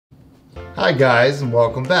Hi guys, and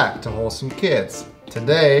welcome back to Wholesome Kids.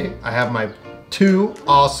 Today I have my two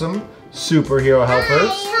awesome superhero helpers.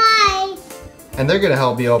 Hi. And they're gonna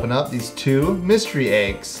help me open up these two mystery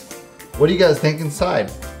eggs. What do you guys think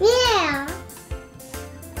inside? Yeah.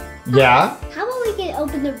 Yeah? How about we can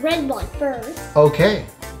open the red one first? Okay.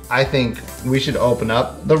 I think we should open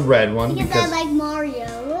up the red one because I like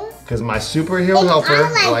Mario. Because my superhero helper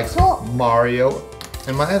likes Hulk. Mario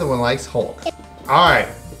and my other one likes Hulk. Alright,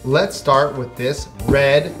 let's start with this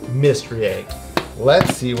red mystery egg.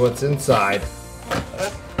 Let's see what's inside.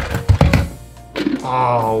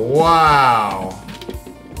 Oh, wow.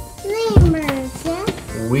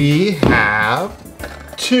 We have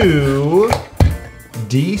two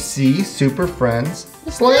DC Super Friends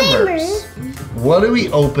Slammers. What do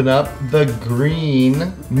we open up the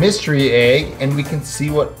green mystery egg and we can see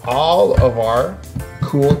what all of our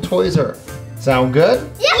cool toys are. Sound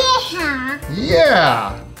good? Yeah.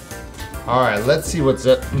 Yeah. All right, let's see what's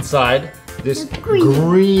inside this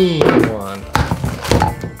green one.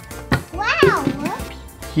 Wow.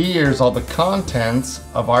 Here's all the contents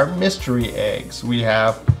of our mystery eggs. We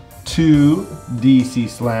have two DC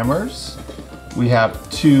Slammers. We have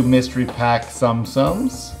two mystery pack Tsum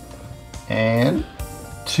Tsums and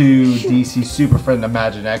two DC Super Friend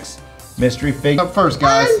Imagine X mystery figures. Up first,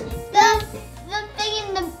 guys. The thing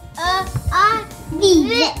in the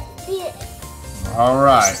these. All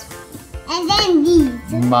right. And then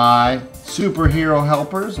these. My superhero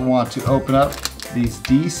helpers want to open up these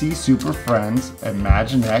DC Super Friends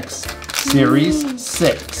Imagine X Series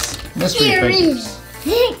 6 mystery figures.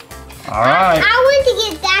 All right. I want to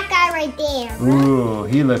get that guy right there. Ooh,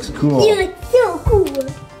 he looks cool. He looks so cool.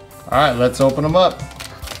 All right, let's open them up.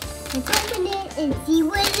 Let's open it and see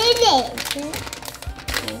what it is. Let's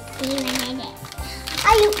see what it is.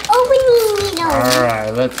 Are you opening it? All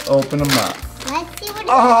right, let's open them up. Let's see what it is.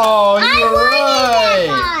 Oh, you're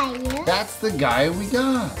I wanted that guy. That's the guy we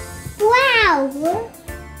got. Wow.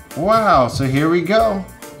 Wow, so here we go.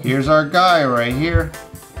 Here's our guy right here.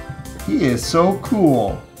 He is so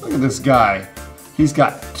cool. Look at this guy. He's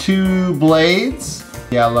got two blades,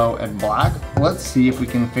 yellow and black. Let's see if we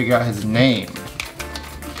can figure out his name.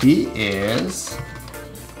 He is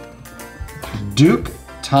Duke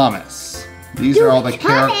Thomas. These are all the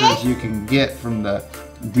characters you can get from the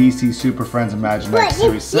DC Super Friends Imagine X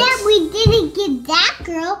Series 6. Yeah, we didn't get that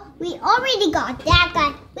girl. We already got that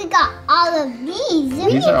guy. We got all of these.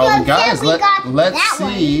 These are all the guys. Let's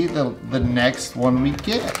see the next one we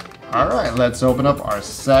get. All right, let's open up our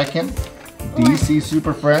second DC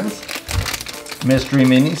Super Friends Mystery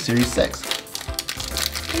Mini Series 6.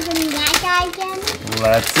 Opening that guy again?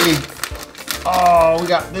 Let's see. Oh, we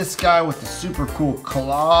got this guy with the super cool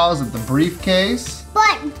claws of the briefcase.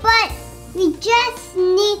 But we just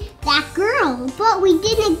need that girl, but we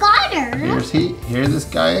didn't got her. Here this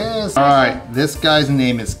guy is. All right, this guy's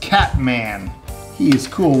name is Catman. He is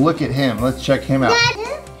cool, look at him. Let's check him out.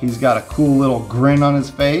 He's got a cool little grin on his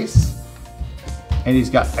face. And he's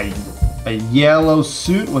got a yellow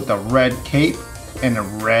suit with a red cape and a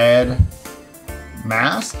red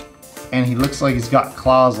mask. And he looks like he's got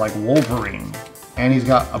claws like Wolverine. And he's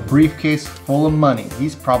got a briefcase full of money.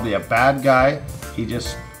 He's probably a bad guy. He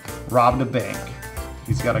just robbed a bank.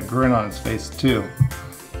 He's got a grin on his face too.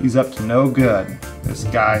 He's up to no good, this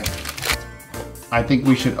guy. I think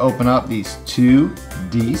we should open up these two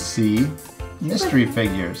DC mystery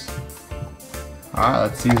figures. All right,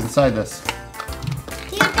 let's see who's inside this.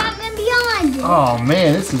 Here's Batman Beyond. Oh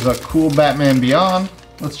man, this is a cool Batman Beyond.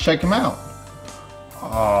 Let's check him out.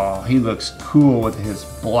 Oh, he looks cool with his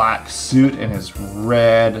black suit and his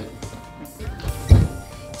red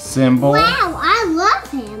symbol. Wow, I love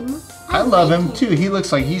him. I love him too. He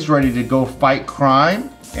looks like he's ready to go fight crime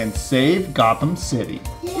and save Gotham City.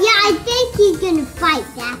 Yeah, I think he's gonna fight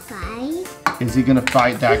that guy. Is he gonna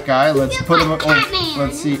fight that guy? Let's put him. Catman.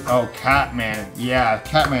 Let's see. Oh, Catman. Yeah,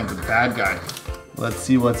 Catman's a bad guy. Let's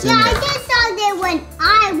see what's in there. Yeah, I just saw that when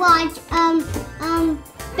I watched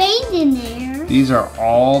Fade in there. These are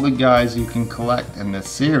all the guys you can collect in this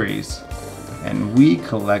series. And we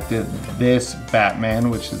collected this Batman,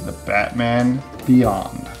 which is the Batman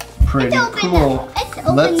Beyond. Pretty cool.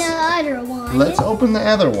 Let's open the other one. Let's open the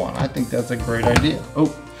other one. I think that's a great idea. Oh,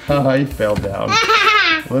 he fell down.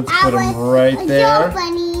 Let's put him right there. So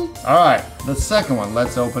funny. All right, the second one.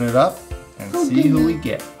 Let's open it up and see who we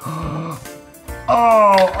get. Oh,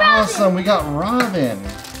 awesome. We got Robin.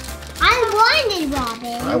 I wanted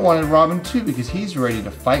Robin. I wanted Robin too because he's ready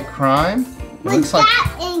to fight crime. With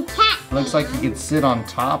that and Cat. Looks like he could sit on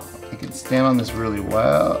top. He could stand on this really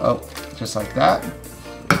well. Oh, just like that.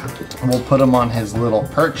 We'll put him on his little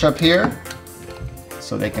perch up here.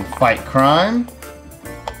 so they can fight crime.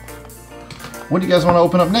 What do you guys want to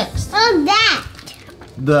open up next? Oh, that.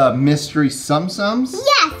 The mystery Tsum Tsums?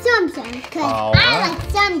 Yeah, Tsum Tsums, because I like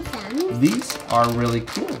Tsum Tsums. These are really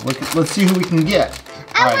cool. Let's see who we can get.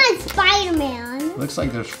 I want Spider-Man. Looks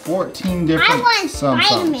like there's 14 different Tsum Tsums.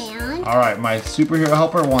 Spider-Man. All right, my superhero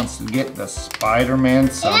helper wants to get the Spider-Man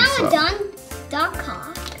Tsum Tsum. And I want Doc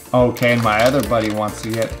Ock. Okay, and my other buddy wants to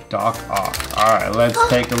get Doc Ock. All right, let's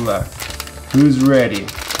take a look. Who's ready?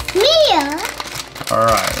 Mia. All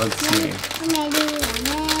right, let's see. I'm ready.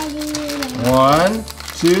 1,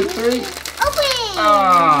 2, 3. Open.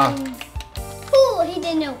 Ah. Ooh, he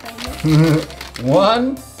didn't open.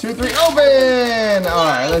 1, 2, 3. Open. All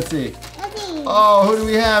right, let's see. Oh, who do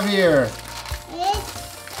we have here?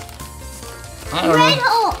 It's I don't Red know.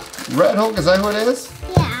 Hulk. Red Hulk, is that who it is?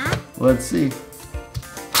 Yeah. Let's see.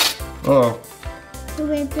 Oh,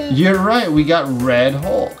 With it. you're right. We got Red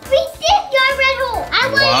Hulk. We did got Red Hulk. I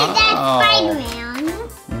wanted that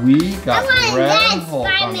Spider-Man. We got I wanted Red that Hulk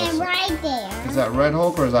on Spider-Man this. right there. Is that Red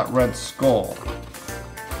Hulk or is that Red Skull?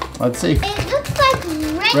 Let's see. It looks like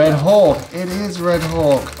Red Hulk. It is Red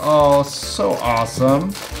Hulk. Oh, so awesome.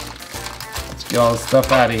 Let's get all the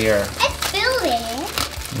stuff out of here. Let's build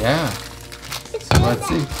it. Yeah. So let's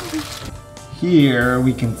see. Here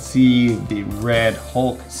we can see the Red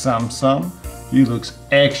Hulk Tsum Tsum. He looks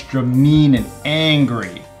extra mean and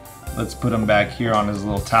angry. Let's put him back here on his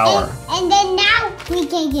little tower. And then now we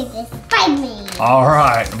can get this Spider-Man. All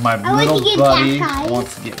right, my little to get buddy that guy.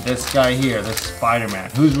 wants to get this guy here, this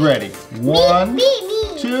Spider-Man. Who's ready? 1, Me.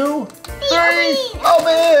 2, 3, Me.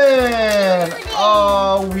 open!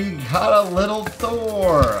 Oh, we got a little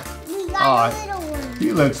Thor. We got a little one.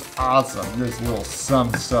 He looks awesome, this little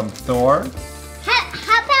Tsum Tsum Thor.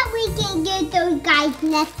 How about we can get those guys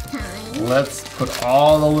next time? Let's put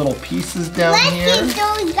all the little pieces down here. Let's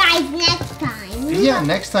get those guys next time. Yeah,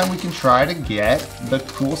 next time we can try to get the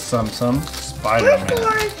cool Tsum Tsum Spider-Man.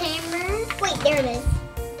 Where's Thor's hammer? Wait, there it is.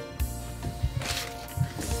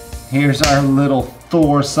 Here's our little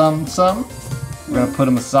Thor Tsum Tsum. We're gonna put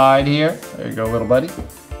him aside here. There you go, little buddy.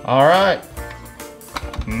 All right.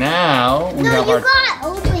 Now we have you our. gotta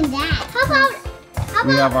open that.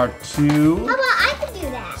 We have our 2 How about I can do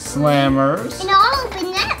that? slammers. And I'll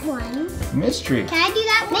open that one. Mystery. Can I do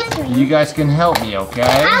that one? Mystery. You guys can help me, okay?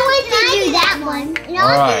 I want to do that one. And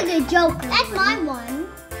I'll Alright. do the Joker. That's my one.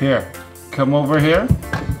 Here, come over here.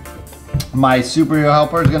 My superhero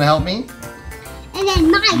helper is gonna help me. And then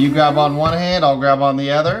mine. You grab on one hand, I'll grab on the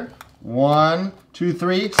other. 1, 2,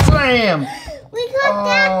 3, slam! We got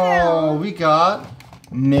that Oh, girl. we got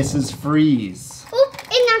Mrs. Freeze. Oop,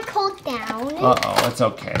 and I cold down. Uh-oh, it's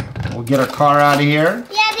okay. We'll get our car out of here.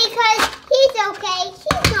 Yeah, because he's okay.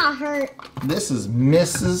 He's not hurt. This is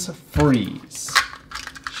Mrs. Freeze.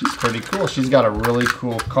 She's pretty cool. She's got a really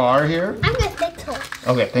cool car here. I'm gonna fix her.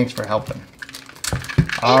 Okay, thanks for helping.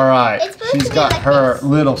 All right, it's supposed she's to be got like her this.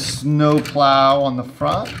 little snow plow on the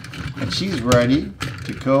front, and she's ready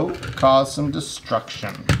to go cause some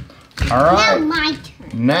destruction. All Now right, my turn.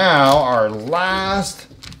 now our last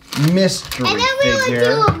mystery And then we figure.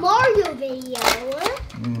 will do a Mario video.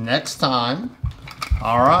 Next time.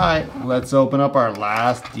 All right, let's open up our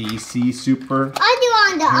last DC Super I'll do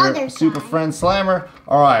on the other side. Super Friend Slammer.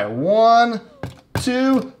 All right, 1,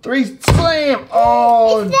 2, 3, slam!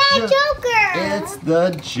 Oh, It's that Joker. It's the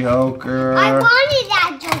Joker. I wanted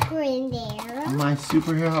that Joker in there. My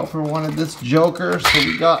superhero helper wanted this Joker, so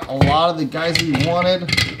we got a lot of the guys we wanted.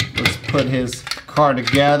 Let's put his car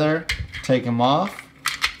together, take him off.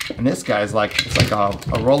 And this guy's like, it's like a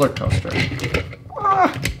roller coaster.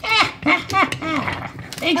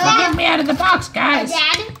 Thanks for getting me out of the box, guys.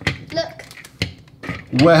 Dad,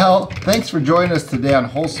 look. Well, thanks for joining us today on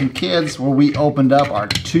Wholesome Kidz, where we opened up our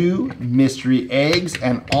 2 mystery eggs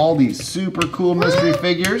and all these super cool mystery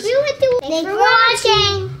figures. Thanks for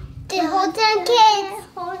watching the Wholesome Kidz.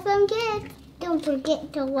 Wholesome Kidz. Don't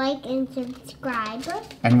forget to like and subscribe.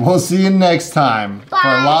 And we'll see you next time for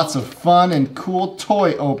Bye. lots of fun and cool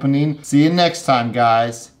toy opening. See you next time,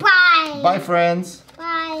 guys. Bye. Bye, friends.